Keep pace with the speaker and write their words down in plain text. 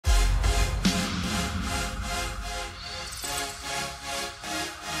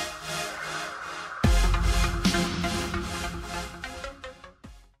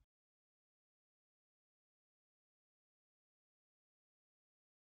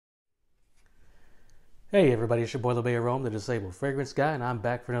Hey everybody, it's your boy Rome, the Disabled Fragrance Guy, and I'm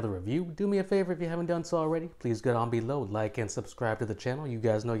back for another review. Do me a favor if you haven't done so already. Please go down below, like and subscribe to the channel. You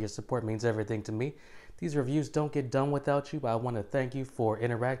guys know your support means everything to me. These reviews don't get done without you, but I want to thank you for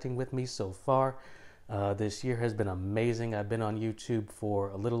interacting with me so far. This year has been amazing. I've been on YouTube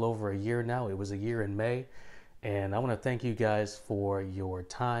for a little over a year now. It was a year in May. And I want to thank you guys for your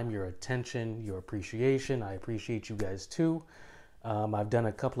time, your attention, your appreciation. I appreciate you guys too. I've done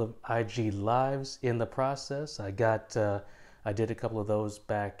a couple of IG lives in the process. I did a couple of those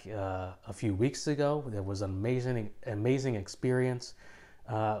back a few weeks ago. It was an amazing experience.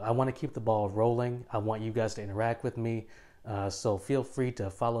 I want to keep the ball rolling. I want you guys to interact with me. So feel free to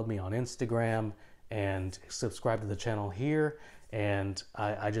follow me on Instagram and subscribe to the channel here. And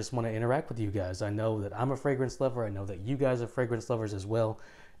I just want to interact with you guys. I know that I'm a fragrance lover. I know that you guys are fragrance lovers as well.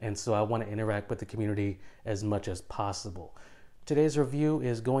 And so I want to interact with the community as much as possible. Today's review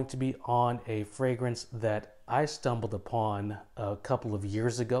is going to be on a fragrance that I stumbled upon a couple of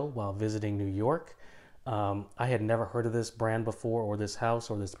years ago while visiting New York. I had never heard of this brand before, or this house,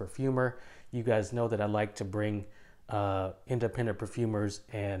 or this perfumer. You guys know that I like to bring independent perfumers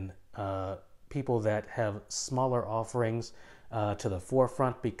and people that have smaller offerings to the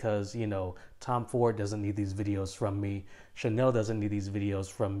forefront, because, you know, Tom Ford doesn't need these videos from me. Chanel doesn't need these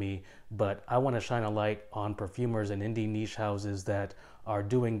videos from me. But I want to shine a light on perfumers and indie niche houses that are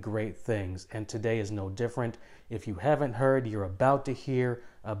doing great things. And today is no different. If you haven't heard, you're about to hear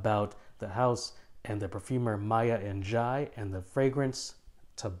about the house and the perfumer Maya and Njie and the fragrance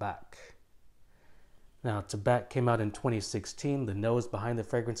Tobak. Now, Tobak came out in 2016. The nose behind the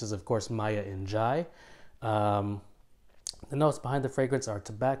fragrance is, of course, Maya and Njie. The notes behind the fragrance are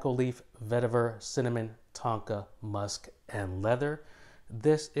tobacco leaf, vetiver, cinnamon, tonka, musk, and leather.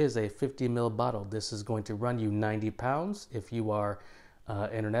 This is a 50 ml bottle. This is going to run you 90 pounds. If you are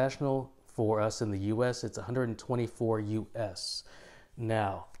international, for us in the US, it's 124 US.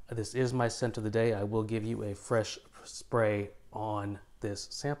 Now, this is my scent of the day. I will give you a fresh spray on this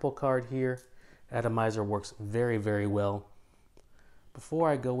sample card here. Atomizer works very, very well. Before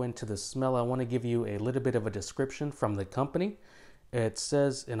I go into the smell, I want to give you a little bit of a description from the company. It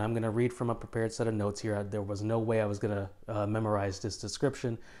says, and I'm going to read from a prepared set of notes here. There was no way I was going to memorize this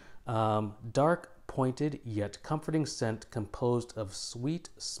description. Dark, pointed, yet comforting scent composed of sweet,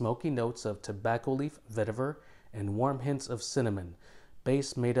 smoky notes of tobacco leaf, vetiver, and warm hints of cinnamon.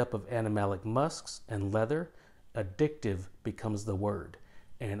 Base made up of animalic musks and leather. Addictive becomes the word.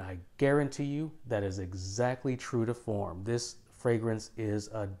 And I guarantee you that is exactly true to form. This fragrance is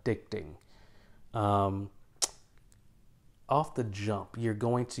addicting. Off the jump, you're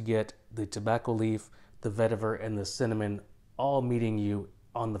going to get the tobacco leaf, the vetiver, and the cinnamon all meeting you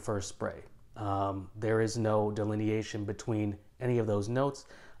on the first spray. There is no delineation between any of those notes.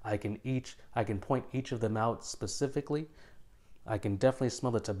 I can point each of them out specifically. I can definitely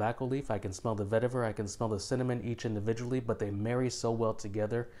smell the tobacco leaf. I can smell the vetiver. I can smell the cinnamon, each individually, but they marry so well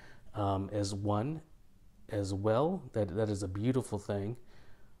together as one as well. That is a beautiful thing.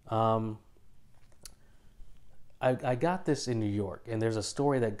 I got this in New York, and there's a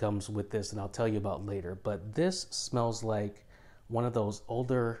story that comes with this, and I'll tell you about later. But this smells like one of those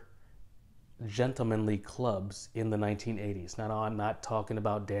older gentlemanly clubs in the 1980s. Now, I'm not talking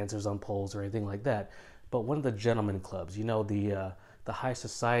about dancers on poles or anything like that, but one of the gentleman clubs. You know, the high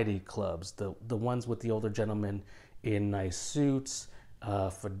society clubs, the ones with the older gentlemen in nice suits,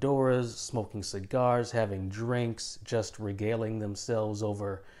 fedoras, smoking cigars, having drinks, just regaling themselves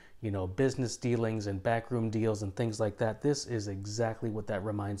over, you know, business dealings and backroom deals and things like that. This is exactly what that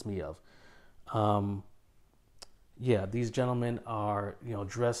reminds me of. Yeah, these gentlemen are, you know,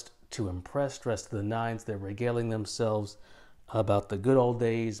 dressed to impress, dressed to the nines. They're regaling themselves about the good old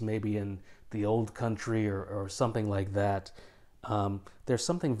days, maybe in the old country or something like that. There's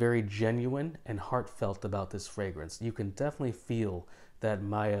something very genuine and heartfelt about this fragrance. You can definitely feel that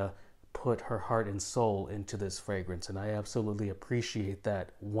Maya put her heart and soul into this fragrance, and I absolutely appreciate that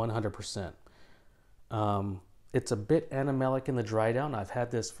 100%. It's a bit animalic in the dry down. I've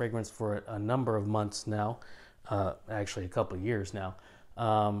had this fragrance for a number of months now, actually a couple of years now.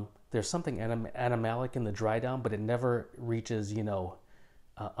 There's something animalic in the dry down, but it never reaches, you know,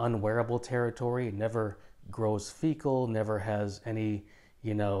 unwearable territory. It never grows fecal, never has any,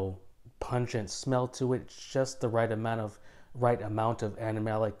 you know, pungent smell to it. It's just the right amount of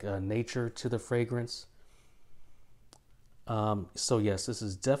animalic nature to the fragrance. So yes, this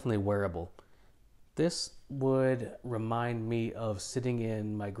is definitely wearable. This would remind me of sitting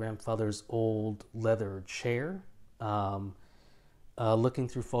in my grandfather's old leather chair, looking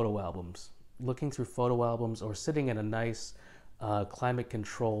through photo albums, or sitting in a nice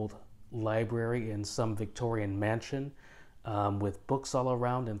climate-controlled library in some Victorian mansion with books all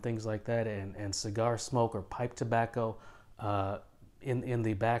around and things like that, and cigar smoke or pipe tobacco in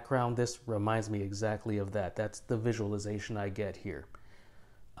the background. This reminds me exactly of that. That's the visualization I get here.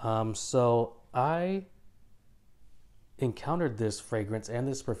 So I encountered this fragrance and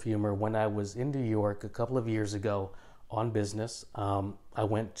this perfumer when I was in New York a couple of years ago on business. I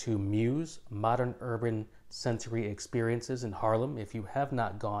went to MUSE, Modern Urban Sensory Experiences in Harlem. If you have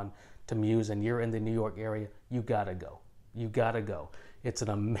not gone to MUSE and you're in the New York area, you gotta go. You gotta go. It's an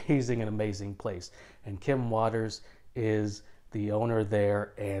amazing place. And Kim Waters is the owner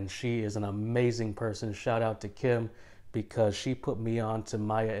there, and she is an amazing person. Shout out to Kim, because she put me on to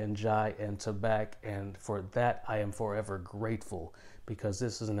Maya and Njie and Tobak, and for that I am forever grateful, because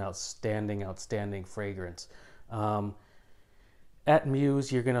this is an outstanding fragrance. At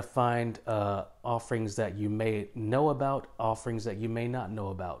MUSE, you're gonna find offerings that you may know about, offerings that you may not know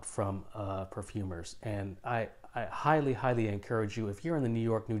about from perfumers, and I highly encourage you, if you're in the New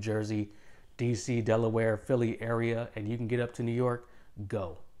York, New Jersey, DC, Delaware, Philly area, and you can get up to New York,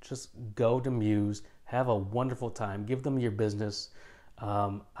 go. Just go to MUSE, have a wonderful time, give them your business.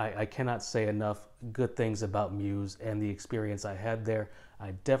 I cannot say enough good things about MUSE and the experience I had there.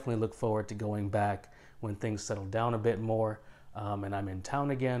 I definitely look forward to going back when things settle down a bit more and I'm in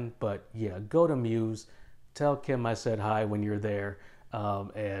town again. But yeah, go to MUSE, tell Kim I said hi when you're there,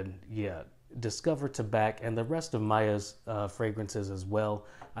 and yeah, discover Tobak and the rest of Maya's fragrances as well.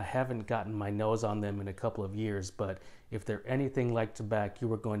 I haven't gotten my nose on them in a couple of years, but if they're anything like Tobak,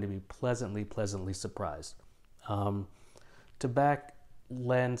 you are going to be pleasantly surprised. Tobak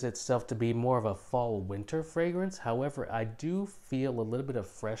lends itself to be more of a fall-winter fragrance. However, I do feel a little bit of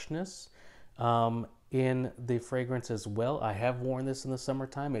freshness in the fragrance as well. I have worn this in the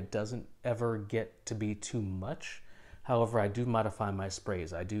summertime. It doesn't ever get to be too much. However, I do modify my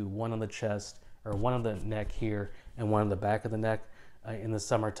sprays. I do one on the chest, or one on the neck here, and one on the back of the neck in the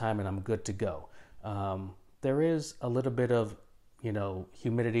summertime, and I'm good to go. There is a little bit of,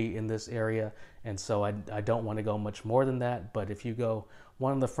 humidity in this area, and so I don't want to go much more than that. But if you go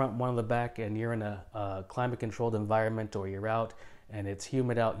one on the front, one on the back, and you're in a climate-controlled environment, or you're out and it's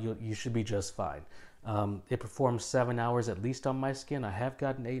humid out, you should be just fine. It performs 7 hours at least on my skin. I have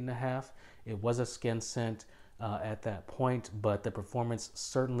gotten 8.5. It was a skin scent at that point, but the performance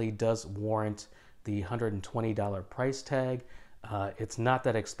certainly does warrant the $120 price tag. It's not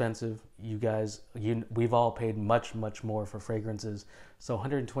that expensive. You guys, we've all paid much more for fragrances, so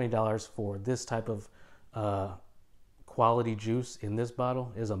 $120 for this type of quality juice in this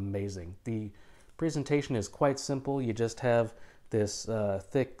bottle is amazing. The presentation is quite simple. You just have this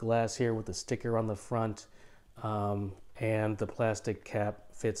thick glass here with a sticker on the front, and the plastic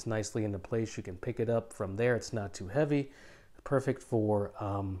cap fits nicely into place. You can pick it up from there. It's not too heavy. Perfect for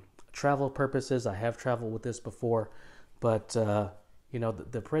travel purposes. I have traveled with this before. But,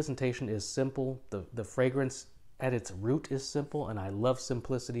 the presentation is simple. The fragrance at its root is simple, and I love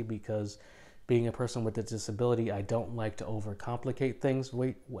simplicity because being a person with a disability, I don't like to overcomplicate things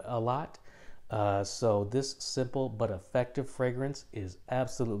a lot. So this simple but effective fragrance is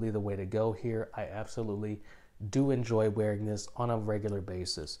absolutely the way to go here. I absolutely do enjoy wearing this on a regular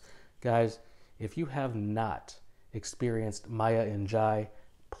basis. Guys, if you have not experienced Maya and Njie,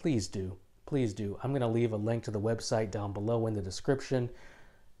 please do. Please do. I'm going to leave a link to the website down below in the description.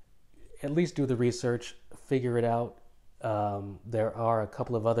 At least do the research, figure it out. There are a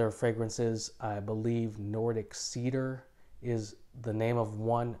couple of other fragrances. I believe Nordic Cedar is the name of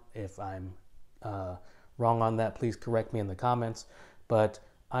one. If I'm wrong on that, please correct me in the comments. But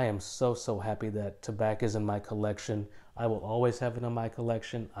I am so happy that Tobak is in my collection. I will always have it in my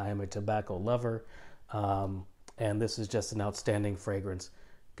collection. I am a tobacco lover. And this is just an outstanding fragrance.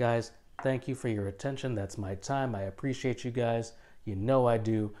 Guys, thank you for your attention. That's my time. I appreciate you guys. You know I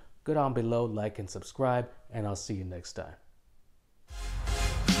do. Go down below, like and subscribe, and I'll see you next time.